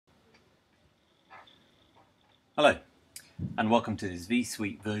Hello and welcome to this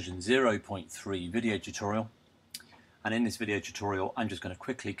vSuite version 0.3 video tutorial, and in this video tutorial I'm just going to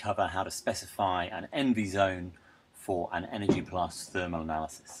quickly cover how to specify an EnVi zone for an EnergyPLus thermal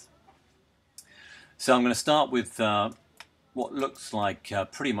analysis. So I'm going to start with what looks like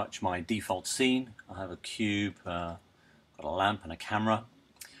pretty much my default scene. I have a cube, got a lamp and a camera,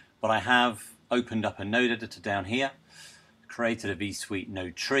 but I have opened up a node editor down here, created a vSuite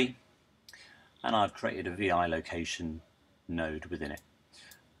node tree, and I've created a VI location node within it.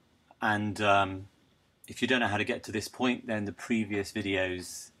 And if you don't know how to get to this point, then the previous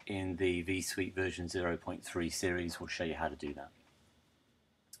videos in the vSuite version 0.3 series will show you how to do that.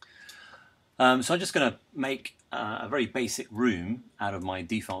 So I'm just going to make a very basic room out of my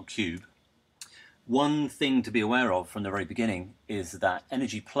default cube. One thing to be aware of from the very beginning is that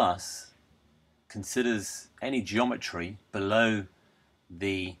EnergyPLus considers any geometry below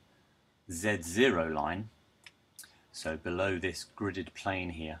the Z0 line, so below this gridded plane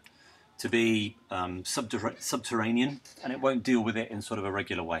here, to be subterranean, and it won't deal with it in sort of a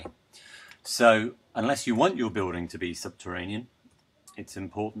regular way. So unless you want your building to be subterranean, it's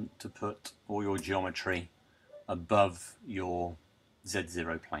important to put all your geometry above your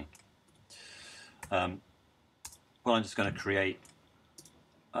Z0 plane. Well, I'm just going to create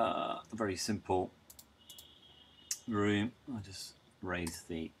a very simple room. I'll just raise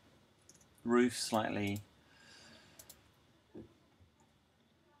the roof slightly.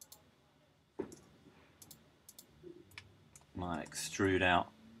 Might extrude out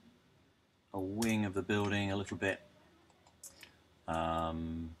a wing of the building a little bit.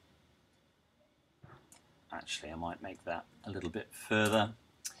 Actually, I might make that a little bit further.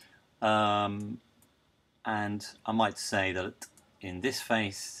 And I might say that in this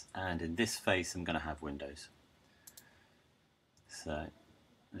face and in this face I'm going to have windows. So I'm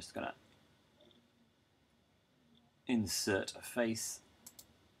just going to insert a face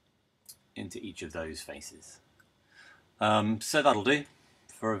into each of those faces. So that'll do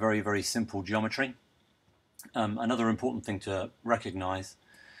for a very simple geometry. Another important thing to recognize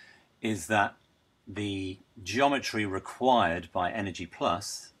is that the geometry required by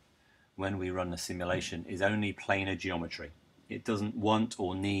EnergyPLus when we run the simulation is only planar geometry. It doesn't want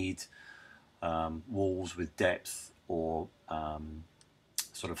or need walls with depth or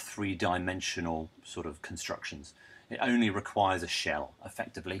sort of three-dimensional sort of constructions. It only requires a shell,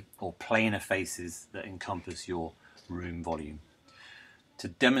 effectively, or planar faces that encompass your room volume. To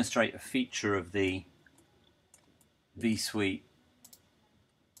demonstrate a feature of the vSuite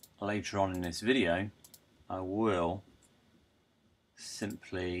later on in this video, I will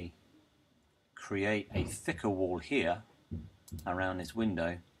simply create a thicker wall here around this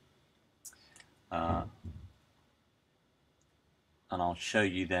window, and I'll show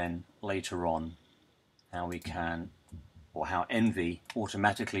you then later on how we can, or how EnVi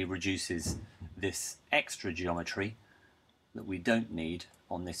automatically reduces this extra geometry that we don't need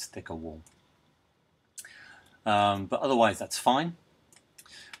on this thicker wall. But otherwise that's fine.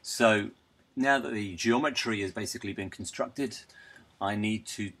 So now that the geometry has basically been constructed, I need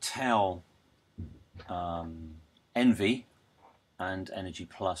to tell EnVi and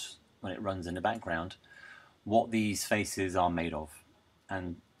EnergyPLus, when it runs in the background, what these faces are made of,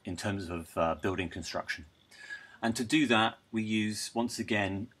 and in terms of building construction. And to do that, we use, once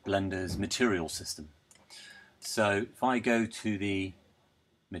again, Blender's material system. So if I go to the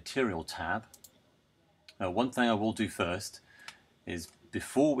material tab, one thing I will do first is,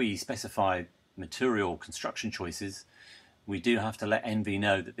 before we specify material construction choices, we do have to let EnVi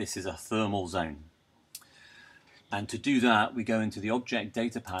know that this is a thermal zone. And to do that, we go into the Object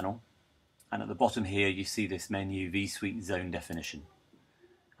Data panel, and at the bottom here you see this menu, vSuite Zone Definition.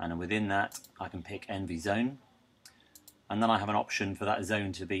 And within that I can pick EnVi Zone, and then I have an option for that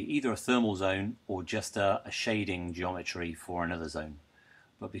zone to be either a thermal zone or just a shading geometry for another zone.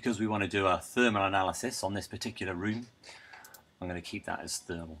 But because we want to do a thermal analysis on this particular room, I'm going to keep that as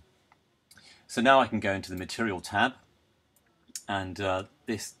thermal. So now I can go into the Material tab, and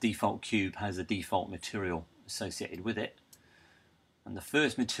this default cube has a default material associated with it. And the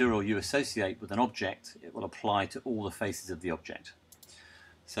first material you associate with an object, it will apply to all the faces of the object.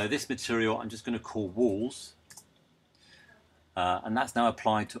 So this material I'm just going to call Walls, and that's now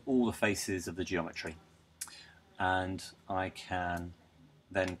applied to all the faces of the geometry. And I can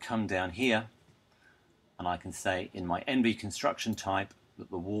then come down here and I can say in my EnVi construction type that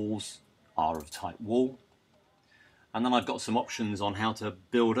the walls are of type wall, and then I've got some options on how to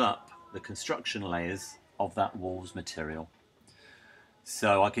build up the construction layers of that wall's material.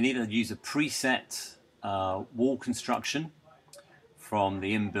 So I can either use a preset wall construction from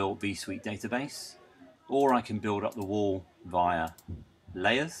the inbuilt vSuite database, or I can build up the wall via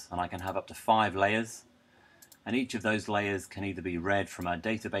layers, and I can have up to 5 layers, and each of those layers can either be read from a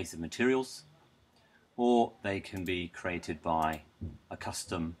database of materials, or they can be created by a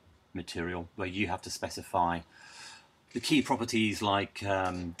custom material where you have to specify the key properties like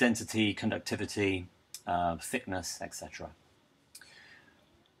density, conductivity, thickness, etc.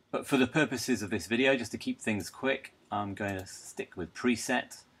 But for the purposes of this video, just to keep things quick, I'm going to stick with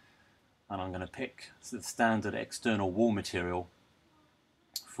preset, and I'm going to pick the standard external wall material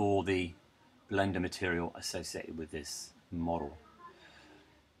for the blender material associated with this model.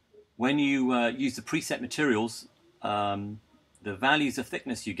 When you use the preset materials, the values of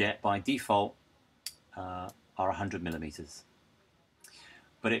thickness you get by default are 100 millimeters.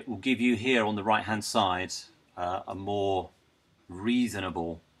 But it will give you here on the right hand side a more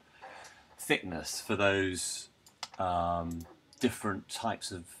reasonable thickness for those different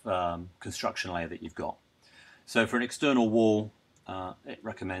types of construction layer that you've got. So for an external wall, it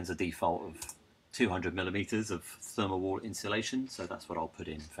recommends a default of 200 millimeters of thermal wall insulation, so that's what I'll put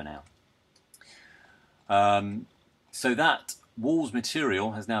in for now. So that wall's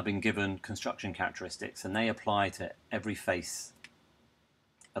material has now been given construction characteristics, and they apply to every face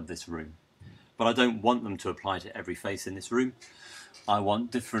of this room. But I don't want them to apply to every face in this room. I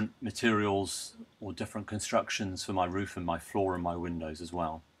want different materials or different constructions for my roof and my floor and my windows as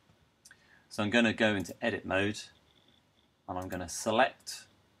well. So I'm going to go into edit mode, and I'm going to select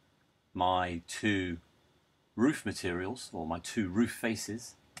my 2 roof materials, or my 2 roof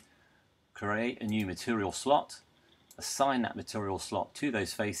faces, create a new material slot, assign that material slot to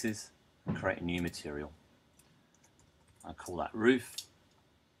those faces, and create a new material. I call that roof,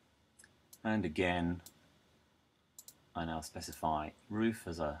 and again I now specify roof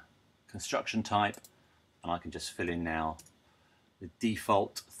as a construction type, and I can just fill in now the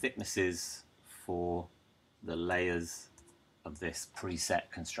default thicknesses for the layers of this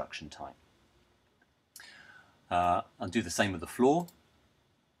preset construction type. I'll do the same with the floor.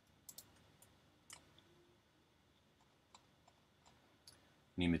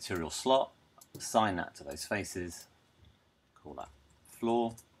 New material slot, assign that to those faces, call that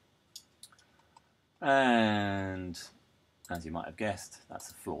floor, and as you might have guessed,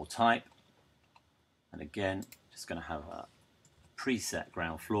 that's a floor type. And again, just going to have a preset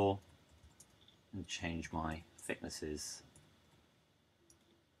ground floor and change my thicknesses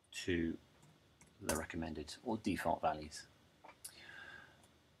to the recommended or default values.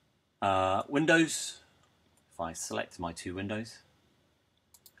 Windows, if I select my 2 windows,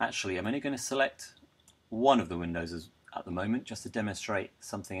 actually I'm only going to select one of the windows at the moment, just to demonstrate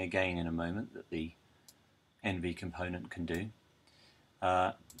something again in a moment that the EnVi component can do.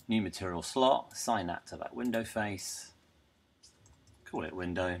 New material slot, assign that to that window face, call it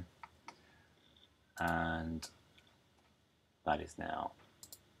window, and that is now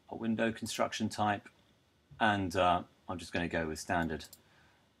a window construction type, and I'm just going to go with standard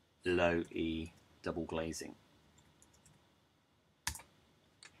low E double glazing.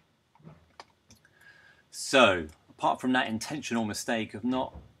 So apart from that intentional mistake of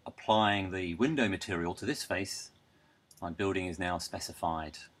not applying the window material to this face, my building is now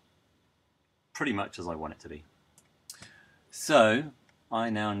specified pretty much as I want it to be. So I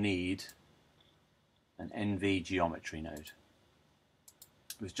now need an EnVi geometry node,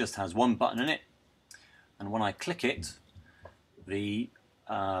 which just has 1 button in it, and when I click it, the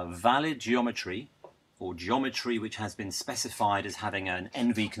valid geometry, or geometry which has been specified as having an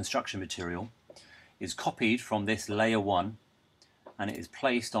EnVi construction material, is copied from this layer 1 and it is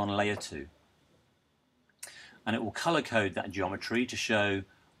placed on layer 2. And it will color code that geometry to show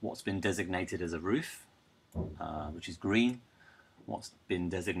what's been designated as a roof, which is green, what's been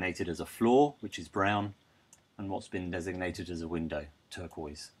designated as a floor, which is brown, and what's been designated as a window,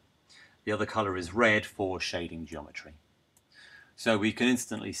 turquoise. The other color is red for shading geometry. So we can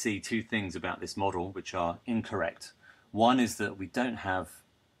instantly see 2 things about this model which are incorrect. One is that we don't have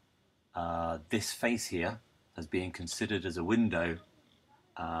this face here as being considered as a window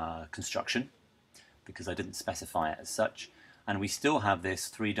construction, because I didn't specify it as such, and we still have this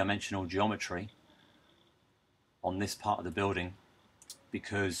 3-dimensional geometry on this part of the building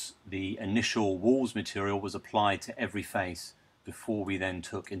because the initial walls material was applied to every face before we then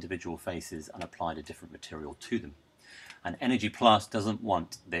took individual faces and applied a different material to them. And EnergyPLus doesn't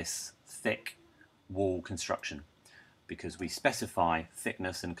want this thick wall construction because we specify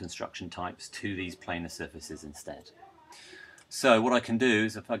thickness and construction types to these planar surfaces instead. So what I can do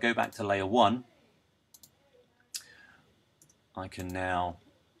is, if I go back to layer 1, I can now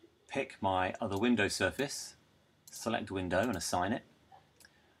pick my other window surface, select window and assign it.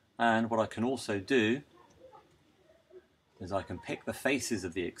 And what I can also do is I can pick the faces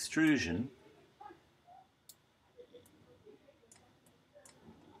of the extrusion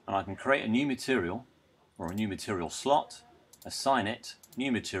and I can create a new material or a new material slot, assign it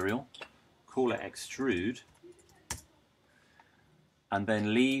new material, call it extrude, and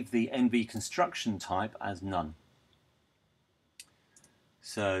then leave the EnVi construction type as none.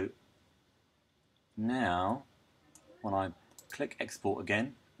 So now when I click export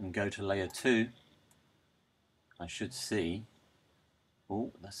again and go to layer 2, I should see,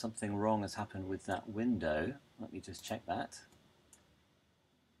 oh, there's something wrong has happened with that window. Let me just check that.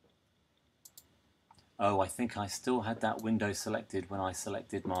 Oh, I think I still had that window selected when I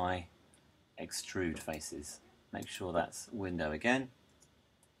selected my extrude faces. Make sure that's window again.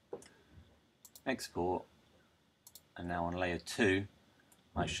 Export, and now on layer 2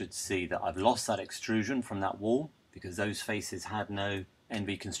 I should see that I've lost that extrusion from that wall because those faces had no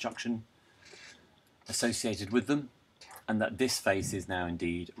EnVi construction associated with them, and that this face is now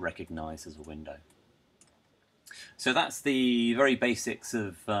indeed recognized as a window. So that's the very basics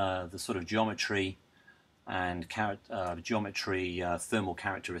of the sort of geometry and thermal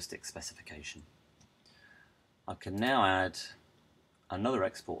characteristic specification. I can now add another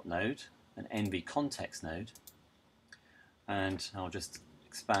export node, an EnVi context node, and I'll just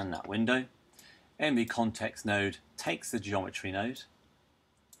expand that window. EnVi context node takes the geometry node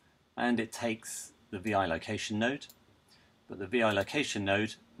and it takes the VI location node, but the VI location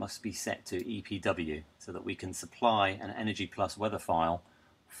node must be set to EPW so that we can supply an EnergyPLus weather file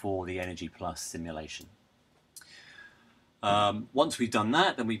for the EnergyPLus simulation. Once we've done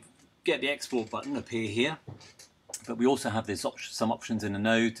that, then we get the export button appear here, but we also have this some options in the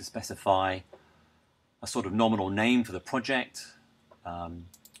node to specify a sort of nominal name for the project,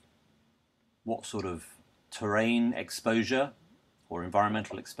 what sort of terrain exposure or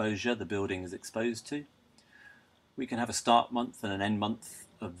environmental exposure the building is exposed to. We can have a start month and an end month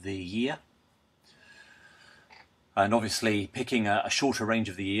of the year. And obviously picking a shorter range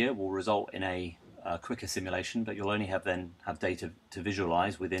of the year will result in a quicker simulation, but you'll only have data to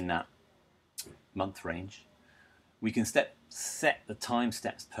visualize within that month range. We can set the time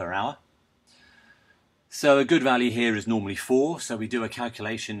steps per hour. So a good value here is normally 4, so we do a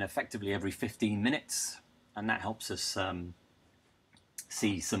calculation effectively every 15 minutes, and that helps us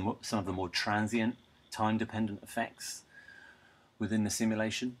see some of the more transient time-dependent effects within the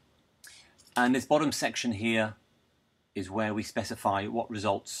simulation. And this bottom section here is where we specify what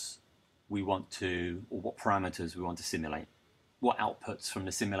results we want to, or what parameters we want to simulate, what outputs from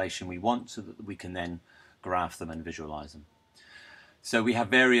the simulation we want, so that we can then graph them and visualize them. So we have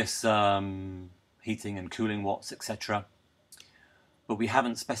various heating and cooling watts, etc. But we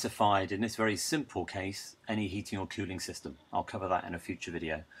haven't specified, in this very simple case, any heating or cooling system. I'll cover that in a future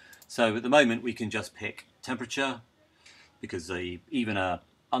video. So at the moment we can just pick temperature, because even a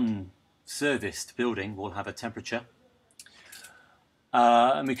unserviced building will have a temperature.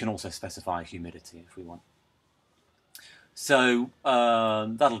 And we can also specify humidity if we want. So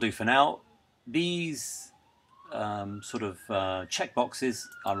that'll do for now. These sort of checkboxes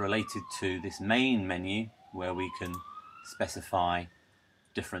are related to this main menu where we can specify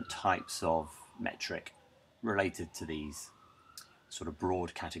different types of metric related to these sort of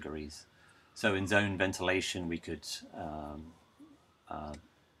broad categories. So in zone ventilation we could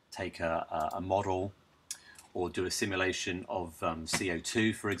take a model or do a simulation of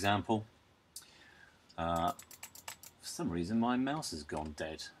CO2, for example. For some reason my mouse has gone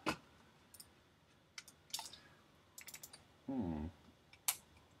dead.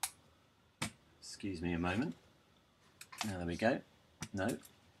 Excuse me a moment. Now, there we go. No.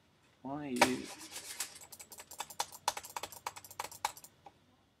 Why are you...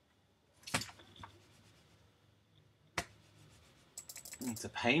 It's a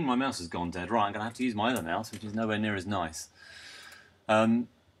pain. My mouse has gone dead. Right, I'm going to have to use my other mouse, which is nowhere near as nice. But I'm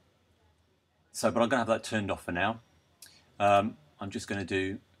going to have that turned off for now. I'm just going to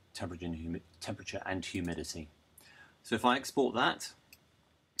do temperature and humidity. So if I export that,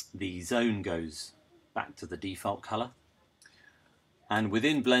 the zone goes back to the default color. And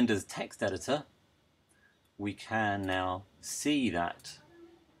within Blender's text editor, we can now see that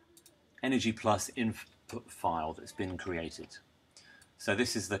EnergyPLus input file that's been created. So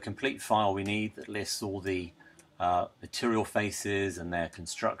this is the complete file we need that lists all the material faces and their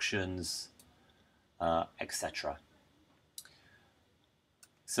constructions, etc.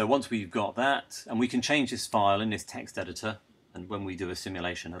 So once we've got that, and we can change this file in this text editor, and when we do a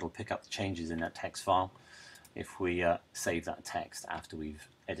simulation it'll pick up the changes in that text file if we save that text after we've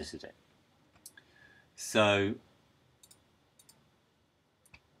edited it. So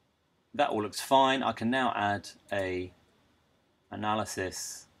that all looks fine. I can now add a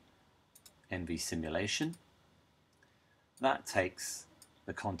analysis, EnVi simulation. That takes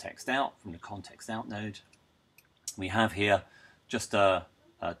the context out from the context out node. We have here just a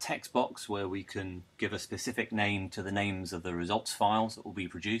text box where we can give a specific name to the names of the results files that will be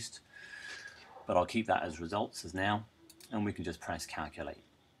produced, but I'll keep that as results as now, and we can just press calculate.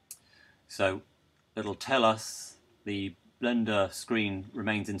 So it'll tell us, the Blender screen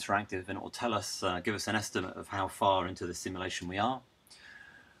remains interactive, and it will tell us, give us an estimate of how far into the simulation we are.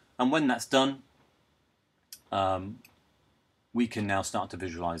 And when that's done, we can now start to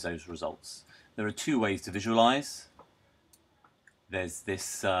visualize those results. There are two ways to visualize. There's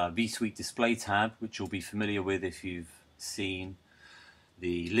this v0.3 display tab, which you'll be familiar with if you've seen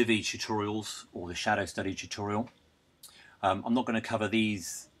the Livy tutorials or the shadow study tutorial. I'm not going to cover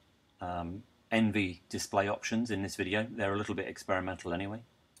these EnVi display options in this video. They're a little bit experimental anyway.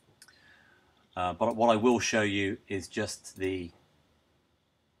 But what I will show you is just the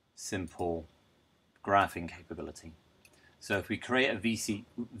simple graphing capability. So if we create a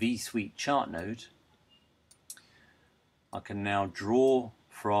v0.3 chart node, I can now draw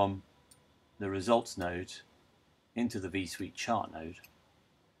from the results node into the v0.3 chart node.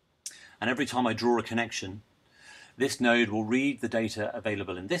 And every time I draw a connection, this node will read the data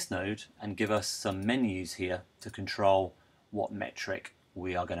available in this node and give us some menus here to control what metric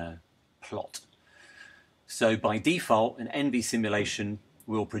we are going to plot. So by default, an EnVi simulation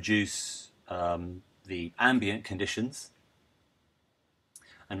will produce the ambient conditions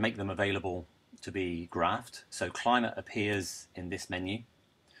and make them available to be graphed. So climate appears in this menu.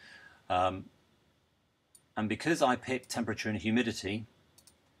 And because I picked temperature and humidity,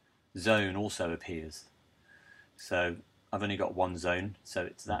 zone also appears. So I've only got one zone, so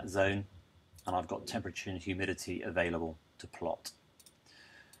it's that zone, and I've got temperature and humidity available to plot.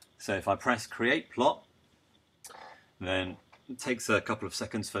 So if I press create plot, then it takes a couple of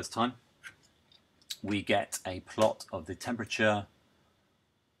seconds first time. We get a plot of the temperature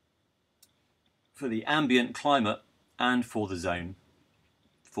for the ambient climate and for the zone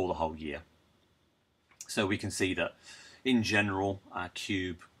for the whole year. So we can see that in general our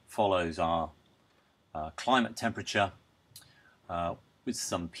cube follows our climate temperature with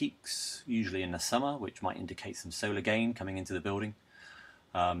some peaks, usually in the summer, which might indicate some solar gain coming into the building.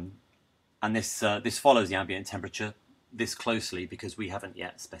 And this follows the ambient temperature this closely because we haven't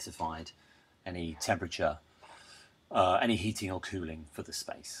yet specified any temperature, any heating or cooling for the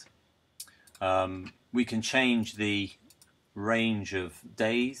space. We can change the range of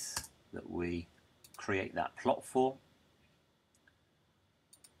days that we create that plot for.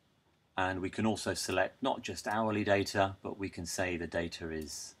 And we can also select not just hourly data, but we can say the data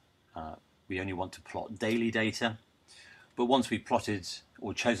is, we only want to plot daily data. But once we've plotted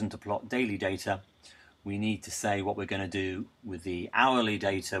or chosen to plot daily data, we need to say what we're going to do with the hourly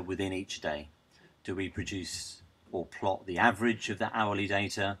data within each day. Do we produce or plot the average of the hourly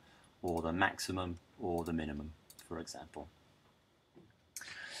data, or the maximum or the minimum, for example?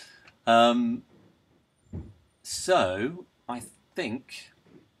 So I think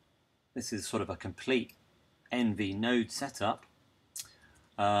this is sort of a complete EnVi node setup.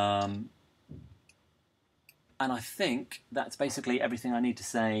 And I think that's basically everything I need to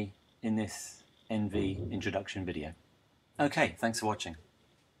say in this EnVi introduction video. Okay, thanks for watching.